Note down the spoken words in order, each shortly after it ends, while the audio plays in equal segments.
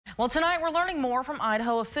Well, tonight we're learning more from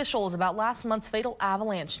Idaho officials about last month's fatal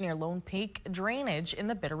avalanche near Lone Peak drainage in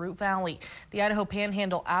the Bitterroot Valley. The Idaho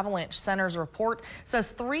Panhandle Avalanche Center's report says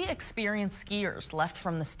 3 experienced skiers left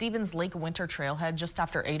from the Stevens Lake Winter Trailhead just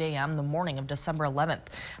after 8 a.m. the morning of December 11th.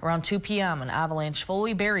 Around 2 p.m., an avalanche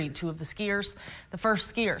fully buried 2 of the skiers. The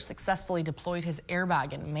first skier successfully deployed his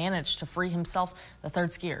airbag and managed to free himself. The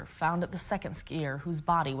third skier found the second skier, whose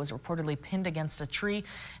body was reportedly pinned against a tree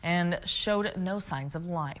and showed no signs of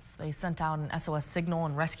life. They sent out an SOS signal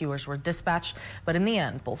and rescuers were dispatched, but in the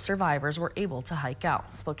end, both survivors were able to hike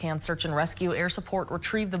out. Spokane Search and Rescue Air Support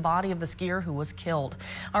retrieved the body of the skier who was killed.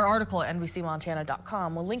 Our article at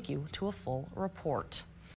NBCMontana.com will link you to a full report.